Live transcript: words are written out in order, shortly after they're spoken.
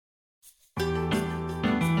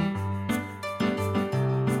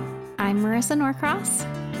I'm Marisa Norcross.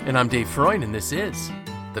 And I'm Dave Freund, and this is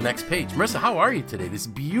The Next Page. Marisa, how are you today? This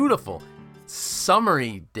beautiful,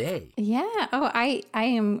 summery day. Yeah. Oh, I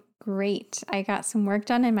am great. I got some work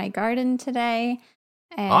done in my garden today.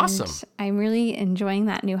 And Awesome. I'm really enjoying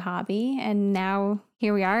that new hobby. And now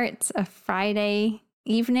here we are. It's a Friday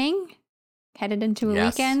evening, headed into a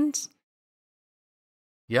weekend.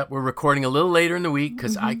 Yep, we're recording a little later in the week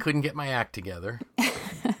because I couldn't get my act together.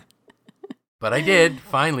 But I did,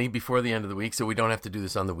 finally, before the end of the week, so we don't have to do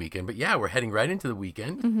this on the weekend. But yeah, we're heading right into the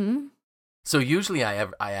weekend. Mm-hmm. So usually I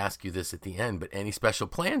ask you this at the end, but any special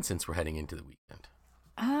plans since we're heading into the weekend?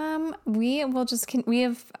 We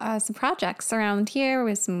have some projects around here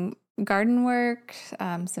with some garden work,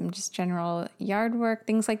 some just general yard work,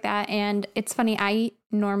 things like that. And it's funny, I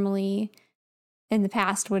normally in the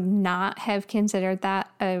past would not have considered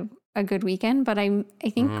that a good weekend, but I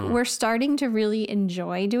think we're starting to really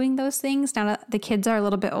enjoy doing those things now that the kids are a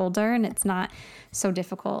little bit older and it's not so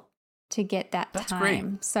difficult to get that That's time.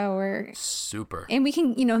 great. So we're super. And we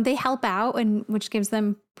can, they help out, and which gives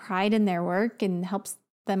them pride in their work and helps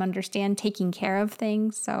them understand taking care of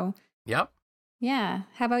things. So Yep. Yeah.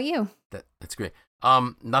 How about you? That's great.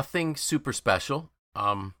 Nothing super special.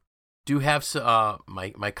 Do have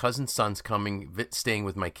my cousin's son's coming, staying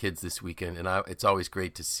with my kids this weekend, and it's always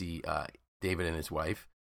great to see David and his wife.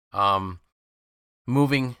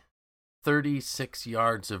 Moving 36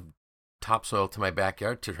 yards of topsoil to my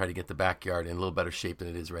backyard to try to get the backyard in a little better shape than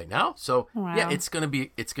it is right now. So yeah, it's gonna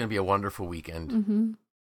be a wonderful weekend,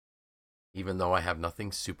 even though I have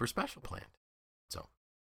nothing super special planned. So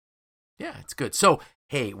yeah, it's good. So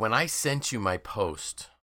hey, when I sent you my post,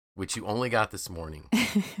 which you only got this morning,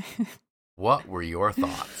 what were your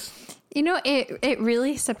thoughts? It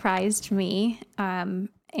really surprised me,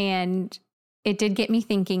 and it did get me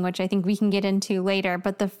thinking, which I think we can get into later.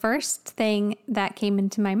 But the first thing that came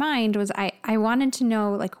into my mind was I wanted to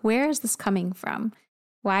know, like, where is this coming from?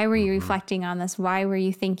 Why were you reflecting on this? Why were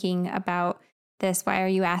you thinking about this? Why are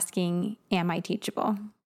you asking, am I teachable?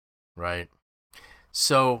 Right.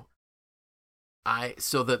 So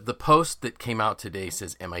the post that came out today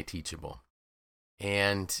says, am I teachable?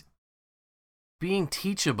 And being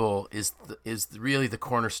teachable is really the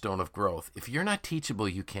cornerstone of growth. If you're not teachable,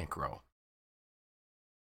 you can't grow.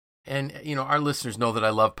 And, our listeners know that I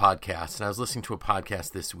love podcasts, and I was listening to a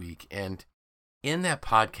podcast this week, and in that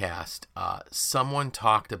podcast, someone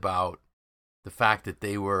talked about the fact that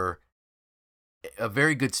they were a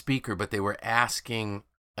very good speaker, but they were asking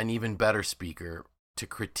an even better speaker to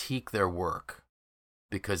critique their work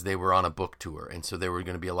because they were on a book tour, and so there were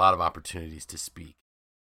going to be a lot of opportunities to speak.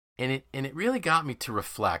 And it really got me to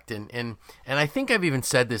reflect, and I think I've even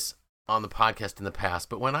said this on the podcast in the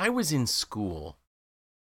past, but when I was in school,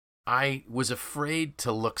 I was afraid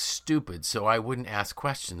to look stupid, so I wouldn't ask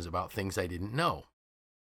questions about things I didn't know.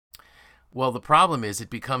 Well, the problem is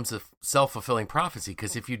it becomes a self-fulfilling prophecy,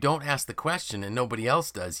 because if you don't ask the question and nobody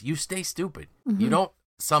else does, you stay stupid. You don't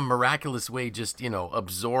some miraculous way just,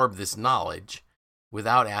 absorb this knowledge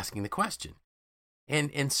without asking the question.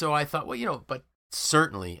 And so I thought, well, but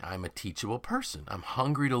certainly I'm a teachable person. I'm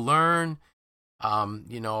hungry to learn.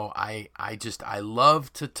 I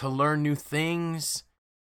love to learn new things.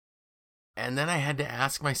 And then I had to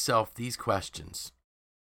ask myself these questions.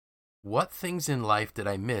 What things in life did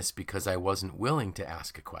I miss because I wasn't willing to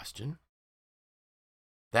ask a question?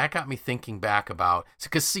 That got me thinking back about,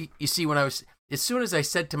 because as soon as I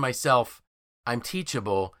said to myself, I'm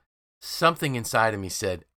teachable, something inside of me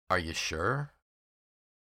said, are you sure?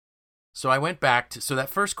 So I went back to that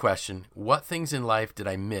first question, what things in life did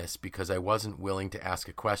I miss because I wasn't willing to ask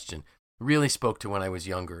a question, really spoke to when I was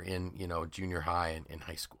younger in, junior high and in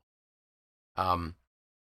high school.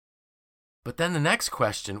 But then the next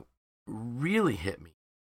question really hit me.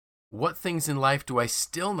 What things in life do I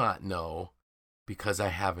still not know because I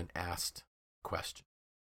haven't asked a question?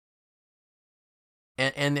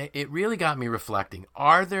 And it really got me reflecting.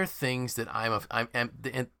 Are there things that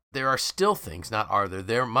and there are still things, not are there,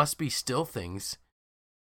 there must be still things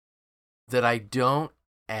that I don't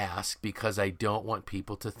ask because I don't want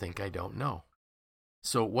people to think I don't know.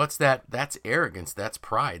 So what's that? That's arrogance. That's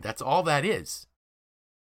pride. That's all that is.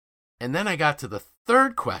 And then I got to the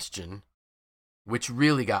third question, which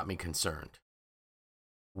really got me concerned.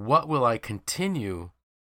 What will I continue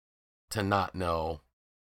to not know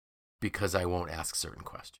because I won't ask certain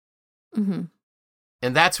questions?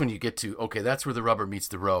 And that's when you get to, okay, that's where the rubber meets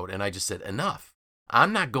the road. And I just said, enough.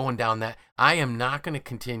 I'm not going down that. I am not going to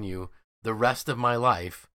continue the rest of my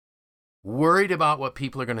life worried about what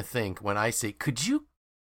people are going to think when I say,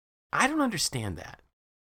 I don't understand that.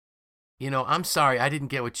 I'm sorry, I didn't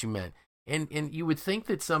get what you meant. And you would think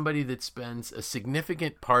that somebody that spends a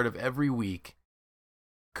significant part of every week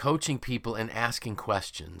coaching people and asking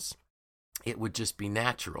questions, it would just be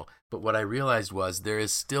natural. But what I realized was there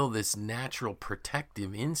is still this natural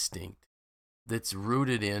protective instinct that's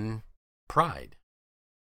rooted in pride.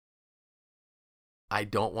 I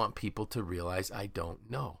don't want people to realize I don't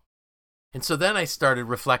know. And so then I started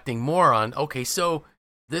reflecting more on, okay, so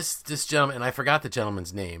this gentleman, and I forgot the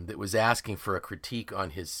gentleman's name, that was asking for a critique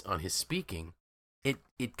on his speaking.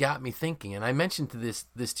 It got me thinking, and I mentioned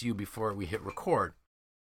this to you before we hit record.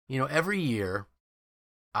 Every year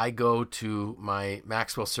I go to my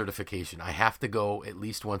Maxwell certification. I have to go at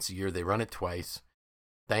least once a year. They run it twice.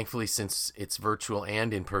 Thankfully, since it's virtual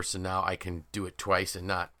and in person now, I can do it twice and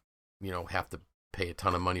not, have to pay a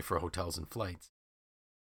ton of money for hotels and flights.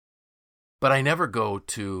 But I never go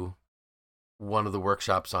to one of the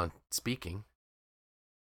workshops on speaking.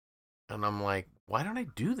 And I'm like, why don't I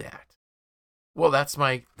do that? Well, that's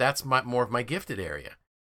more of my gifted area.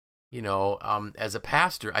 As a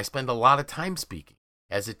pastor, I spend a lot of time speaking.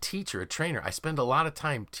 As a teacher, a trainer, I spend a lot of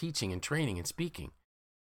time teaching and training and speaking.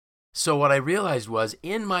 So what I realized was,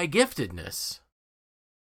 in my giftedness,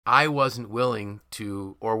 I wasn't willing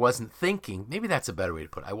to, or wasn't thinking, maybe that's a better way to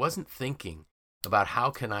put it. I wasn't thinking about how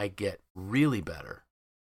can I get really better.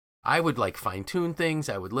 I would fine tune things.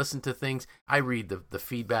 I would listen to things. I read the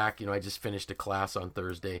feedback. I just finished a class on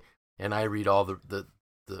Thursday, and I read all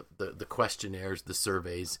the questionnaires, the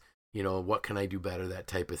surveys. What can I do better? That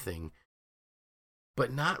type of thing.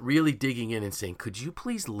 But not really digging in and saying, could you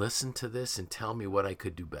please listen to this and tell me what I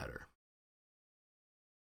could do better?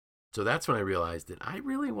 So that's when I realized that I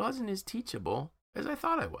really wasn't as teachable as I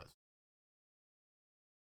thought I was.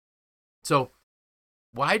 So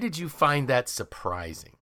why did you find that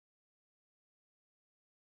surprising?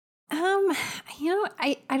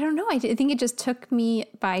 I don't know. I think it just took me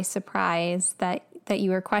by surprise that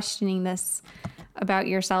you were questioning this about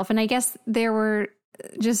yourself. And I guess there were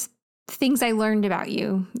just things I learned about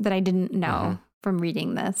you that I didn't know from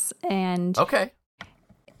reading this. And okay.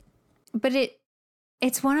 But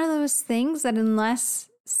it's one of those things that unless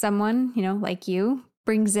someone, like you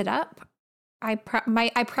brings it up, I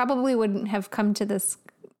probably wouldn't have come to this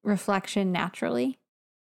reflection naturally.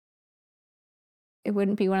 It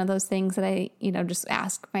wouldn't be one of those things that I, just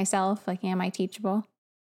ask myself, am I teachable?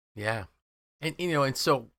 Yeah. And,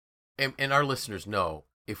 and our listeners know,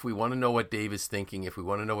 if we want to know what Dave is thinking, if we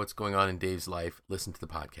want to know what's going on in Dave's life, listen to the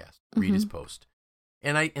podcast, read his post.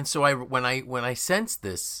 And so when I sense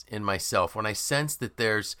this in myself, when I sense that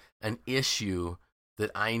there's an issue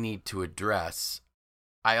that I need to address,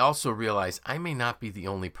 I also realize I may not be the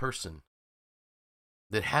only person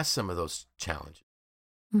that has some of those challenges.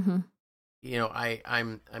 Mm-hmm.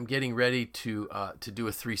 I'm getting ready to do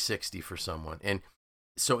a 360 for someone. And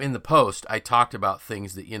so in the post, I talked about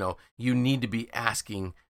things that, you need to be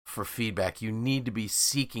asking for feedback. You need to be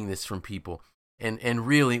seeking this from people. And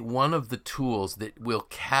really, one of the tools that will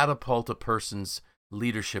catapult a person's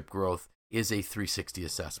leadership growth is a 360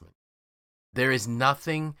 assessment. There is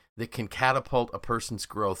nothing that can catapult a person's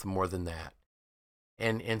growth more than that.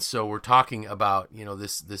 And so we're talking about,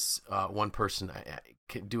 this one person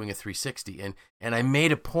doing a 360. And I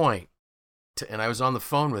made a point and I was on the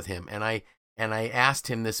phone with him, and I asked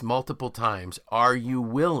him this multiple times: are you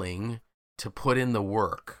willing to put in the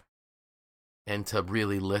work and to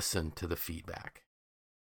really listen to the feedback?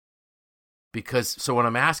 So what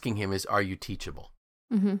I'm asking him is, are you teachable?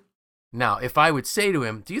 Mm-hmm. Now, if I would say to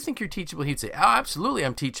him, do you think you're teachable? He'd say, oh, absolutely,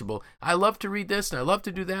 I'm teachable. I love to read this and I love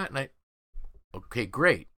to do that. And okay,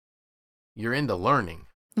 great. You're into learning.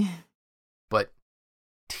 But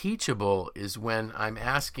teachable is when I'm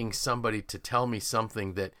asking somebody to tell me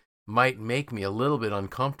something that might make me a little bit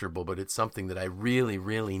uncomfortable, but it's something that I really,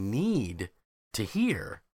 really need to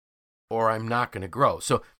hear, or I'm not going to grow.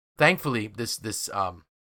 So thankfully, this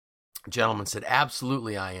gentleman said,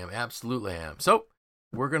 absolutely I am. Absolutely I am. So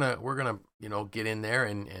we're gonna get in there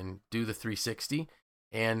and do the 360,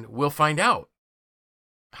 and we'll find out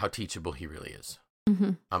how teachable he really is.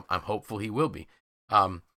 Mm-hmm. I'm hopeful he will be.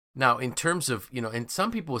 Now, in terms of, and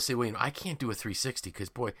some people will say, well, I can't do a 360 because,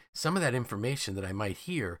 boy, some of that information that I might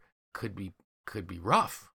hear could be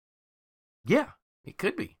rough. Yeah, it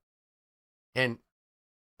could be. And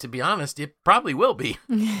to be honest, it probably will be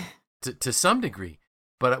to some degree.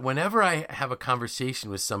 But whenever I have a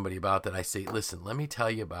conversation with somebody about that, I say, listen, let me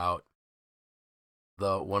tell you about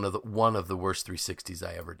one of the worst 360s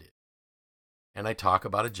I ever did. And I talk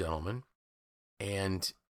about a gentleman,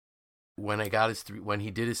 and when he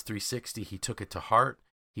did his 360, he took it to heart.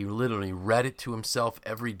 He literally read it to himself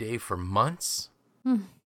every day for months,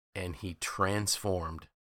 and he transformed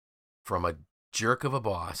from a jerk of a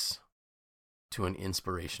boss to an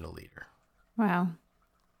inspirational leader. Wow.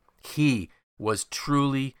 He was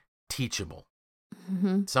truly teachable.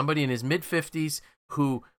 Mm-hmm. Somebody in his mid-50s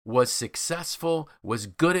who was successful, was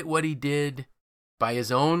good at what he did by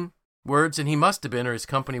his own words, and he must have been, or his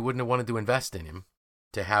company wouldn't have wanted to invest in him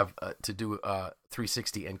to have to do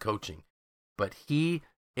 360 and coaching. But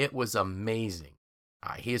it was amazing.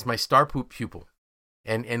 He is my star pupil.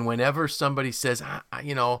 And whenever somebody says,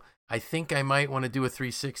 I think I might want to do a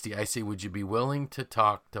 360, I say, would you be willing to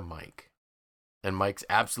talk to Mike? And Mike's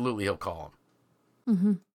absolutely, he'll call him.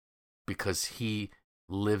 Mm-hmm. Because he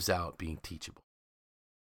lives out being teachable.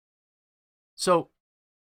 So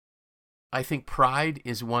I think pride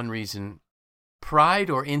is one reason. Pride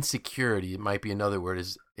or insecurity, it might be another word,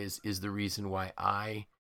 is the reason why I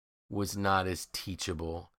was not as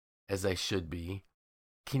teachable as I should be.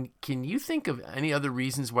 Can you think of any other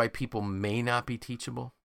reasons why people may not be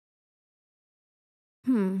teachable?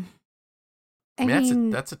 I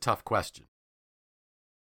mean, that's a tough question.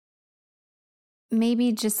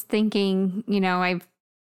 Maybe just thinking,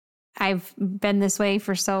 I've been this way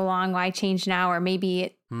for so long, why change now? Or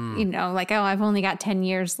maybe I've only got 10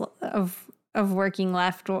 years of working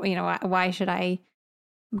left. Why should I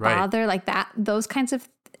bother? Right. Like that, those kinds of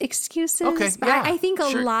excuses. Okay, But yeah, I think a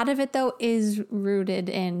sure. lot of it though is rooted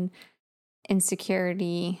in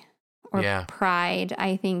insecurity or pride.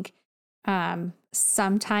 I think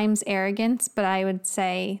sometimes arrogance, but I would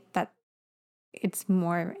say that it's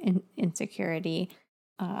more insecurity.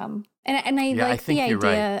 And I like the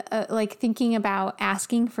idea like thinking about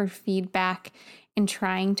asking for feedback and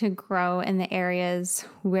trying to grow in the areas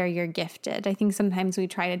where you're gifted. I think sometimes we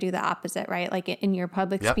try to do the opposite, right? Like in your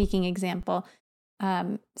public speaking example,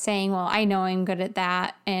 saying, well, I know I'm good at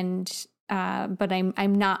that. And, but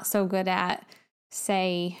I'm not so good at,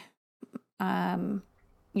 say,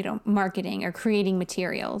 marketing or creating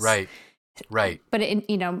materials. Right. But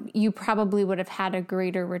you probably would have had a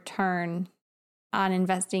greater return on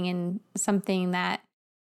investing in something that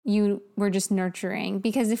you were just nurturing.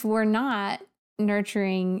 Because if we're not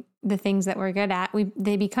nurturing the things that we're good at,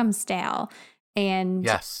 they become stale. And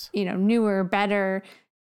newer, better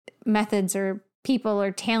methods or people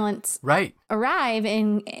or talents arrive,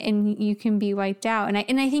 and you can be wiped out.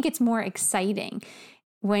 And I think it's more exciting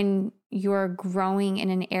when you're growing in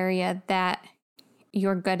an area that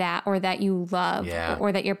you're good at or that you love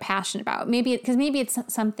or that you're passionate about. Maybe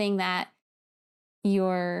it's something that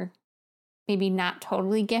you're maybe not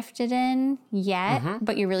totally gifted in yet,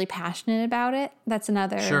 but you're really passionate about it. That's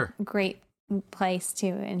another great place to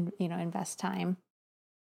invest time.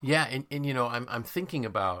 Yeah, and I'm thinking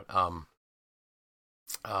about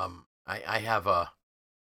I have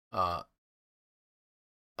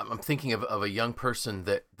I'm thinking of a young person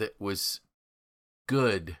that was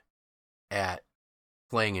good at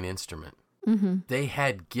playing an instrument. Mm-hmm. They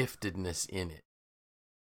had giftedness in it,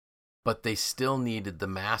 but they still needed the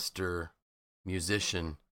master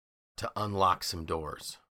musician to unlock some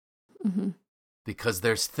doors. Mm-hmm. Because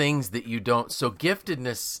there's things that you don't. So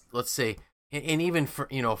giftedness, let's say, and even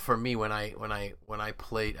for me, when I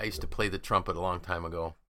played, I used to play the trumpet a long time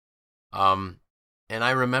ago. And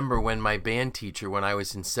I remember when my band teacher, when I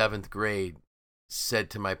was in 7th grade, said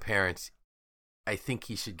to my parents, I think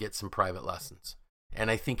he should get some private lessons. And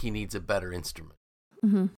I think he needs a better instrument,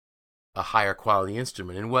 a higher quality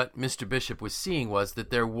instrument. And what Mr. Bishop was seeing was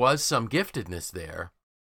that there was some giftedness there,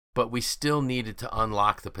 but we still needed to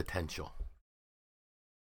unlock the potential.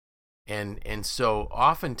 And so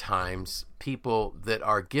oftentimes people that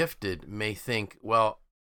are gifted may think, well,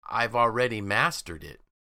 I've already mastered it.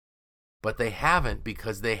 But they haven't,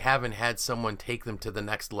 because they haven't had someone take them to the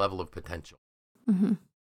next level of potential. Mm-hmm.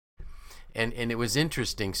 And it was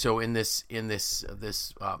interesting. So in this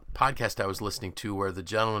podcast I was listening to, where the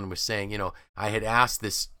gentleman was saying, I had asked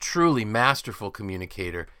this truly masterful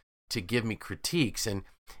communicator to give me critiques, and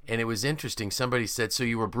it was interesting. Somebody said, so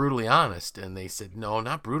you were brutally honest? And they said, no,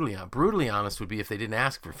 not brutally honest. Brutally honest would be if they didn't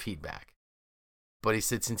ask for feedback. But he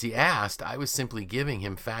said, since he asked, I was simply giving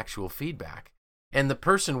him factual feedback. And the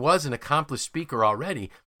person was an accomplished speaker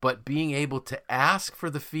already, but being able to ask for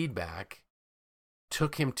the feedback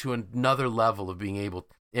took him to another level of being able.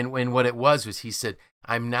 And what it was he said,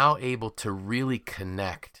 I'm now able to really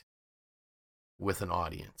connect with an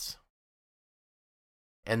audience.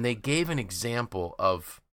 And they gave an example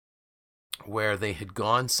of where they had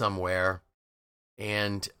gone somewhere,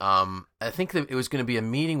 and I think that it was going to be a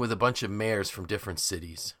meeting with a bunch of mayors from different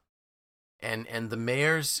cities. And the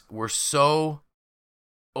mayors were so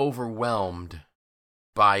overwhelmed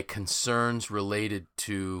by concerns related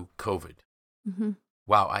to COVID. Mm-hmm.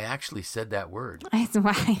 Wow, I actually said that word. I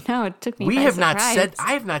know, it took me by I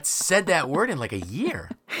have not said that word in like a year.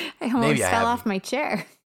 I almost fell off my chair.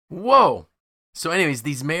 Whoa. So anyways,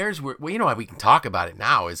 these mares were, well, you know why we can talk about it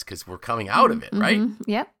now is because we're coming out of it, right?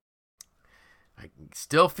 Yep. I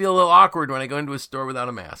still feel a little awkward when I go into a store without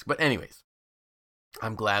a mask. But anyways,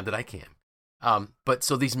 I'm glad that I can. But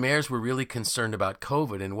so these mayors were really concerned about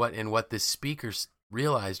COVID, and what this speaker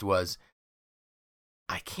realized was,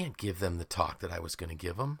 I can't give them the talk that I was going to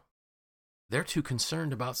give them. They're too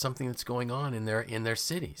concerned about something that's going on in their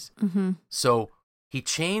cities. Mm-hmm. So he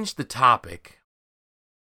changed the topic,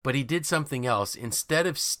 but he did something else. Instead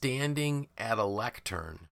of standing at a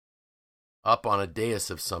lectern up on a dais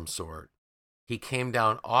of some sort, he came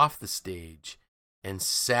down off the stage and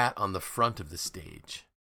sat on the front of the stage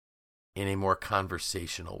in a more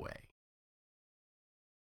conversational way.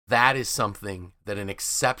 That is something that an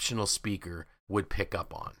exceptional speaker would pick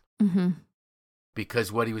up on. Mm-hmm.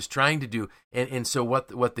 Because what he was trying to do, and so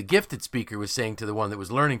what the gifted speaker was saying to the one that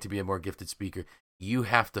was learning to be a more gifted speaker, you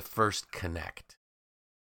have to first connect.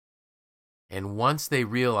 And once they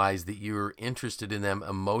realize that you're interested in them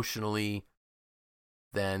emotionally,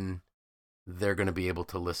 then they're going to be able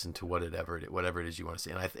to listen to whatever it is you want to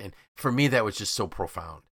say. And for me, that was just so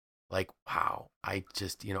profound. Like, wow, I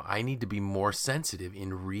just, I need to be more sensitive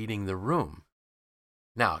in reading the room.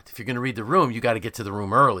 Now, if you're going to read the room, you got to get to the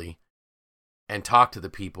room early and talk to the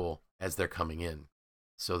people as they're coming in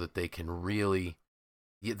so that they can really,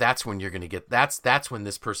 that's when you're going to get, that's when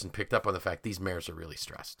this person picked up on the fact these mayors are really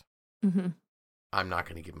stressed. Mm-hmm. I'm not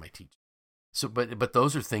going to give my teaching. So, but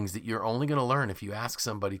those are things that you're only going to learn if you ask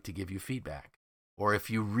somebody to give you feedback or if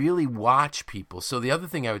you really watch people. So the other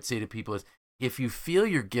thing I would say to people is, if you feel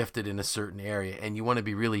you're gifted in a certain area and you want to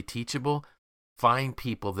be really teachable, find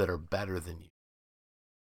people that are better than you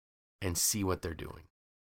and see what they're doing.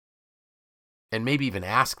 And maybe even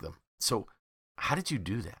ask them, so how did you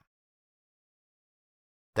do that?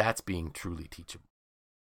 That's being truly teachable.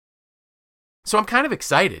 So I'm kind of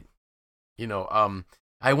excited.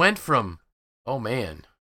 I went from, oh man,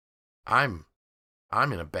 I'm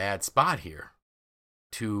in a bad spot here,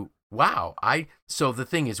 to, wow, so the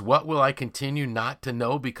thing is, what will I continue not to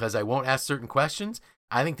know because I won't ask certain questions?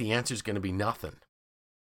 I think the answer is going to be nothing.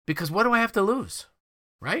 Because what do I have to lose?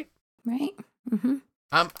 Right? Right. Mm-hmm.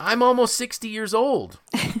 I'm almost 60 years old.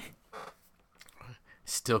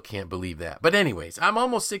 Still can't believe that. But anyways, I'm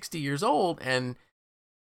almost 60 years old, and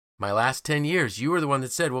my last 10 years, you were the one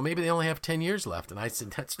that said, well, maybe they only have 10 years left. And I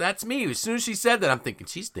said, that's me. As soon as she said that, I'm thinking,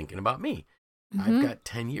 she's thinking about me. Mm-hmm. I've got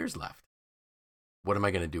 10 years left. What am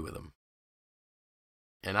I going to do with them?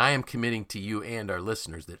 And I am committing to you and our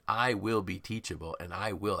listeners that I will be teachable and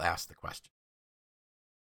I will ask the question.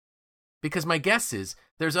 Because my guess is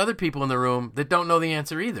there's other people in the room that don't know the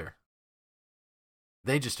answer either.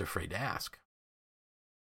 They just are afraid to ask.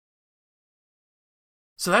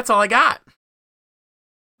 So that's all I got.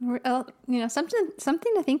 Well,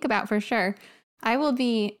 something to think about for sure. I will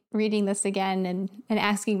be reading this again and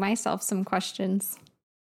asking myself some questions.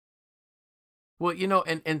 Well,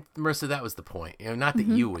 and Marissa, that was the point. Not that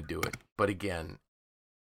you would do it, but again,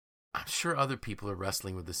 I'm sure other people are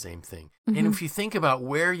wrestling with the same thing. Mm-hmm. And if you think about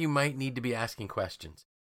where you might need to be asking questions,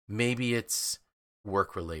 maybe it's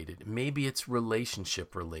work related, maybe it's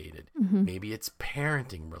relationship related, maybe it's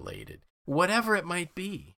parenting related, whatever it might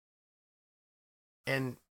be.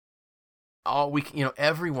 And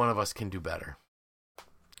every one of us can do better.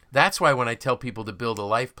 That's why when I tell people to build a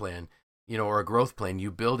life plan, or a growth plan, you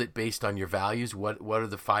build it based on your values. What are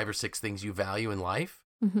the 5 or 6 things you value in life?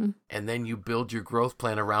 Mm-hmm. And then you build your growth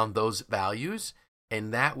plan around those values,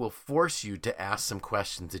 and that will force you to ask some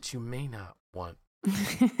questions that you may not want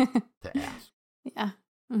to ask. Yeah.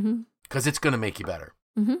 Mm-hmm. Because it's going to make you better.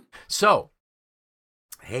 Mm-hmm. So,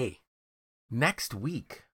 hey, next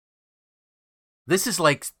week, this is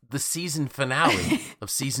like the season finale of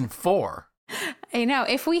season 4. I know.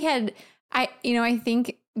 If we had, I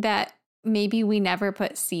think that maybe we never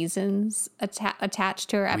put seasons attached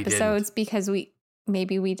to our episodes because we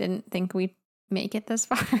didn't think we'd make it this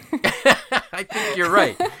far. I think you're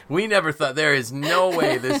right. We never thought there is no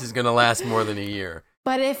way this is going to last more than a year.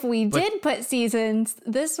 But if we did put seasons,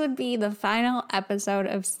 this would be the final episode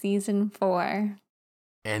of season 4.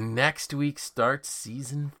 And next week starts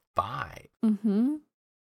season 5. Mm-hmm.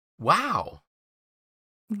 Wow.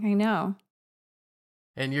 I know.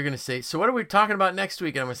 And you're going to say, so what are we talking about next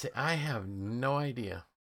week? And I'm going to say, I have no idea.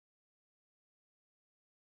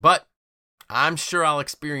 But I'm sure I'll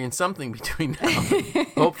experience something between now and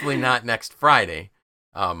hopefully not next Friday.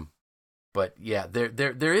 But yeah,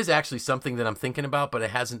 there is actually something that I'm thinking about, but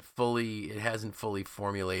it hasn't fully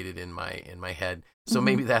formulated in my head. So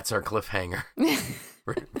maybe that's our cliffhanger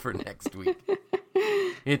for next week.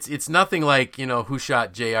 It's nothing like, who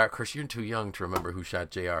shot JR. Of course, you're too young to remember who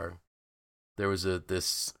shot JR. There was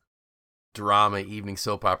this drama evening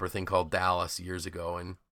soap opera thing called Dallas years ago,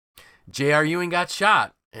 and J.R. Ewing got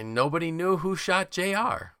shot, and nobody knew who shot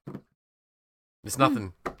J.R. It's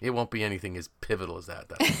nothing. It won't be anything as pivotal as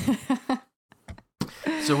that.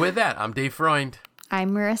 So with that, I'm Dave Freund.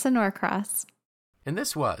 I'm Marissa Norcross. And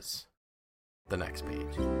this was The Next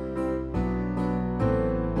Page.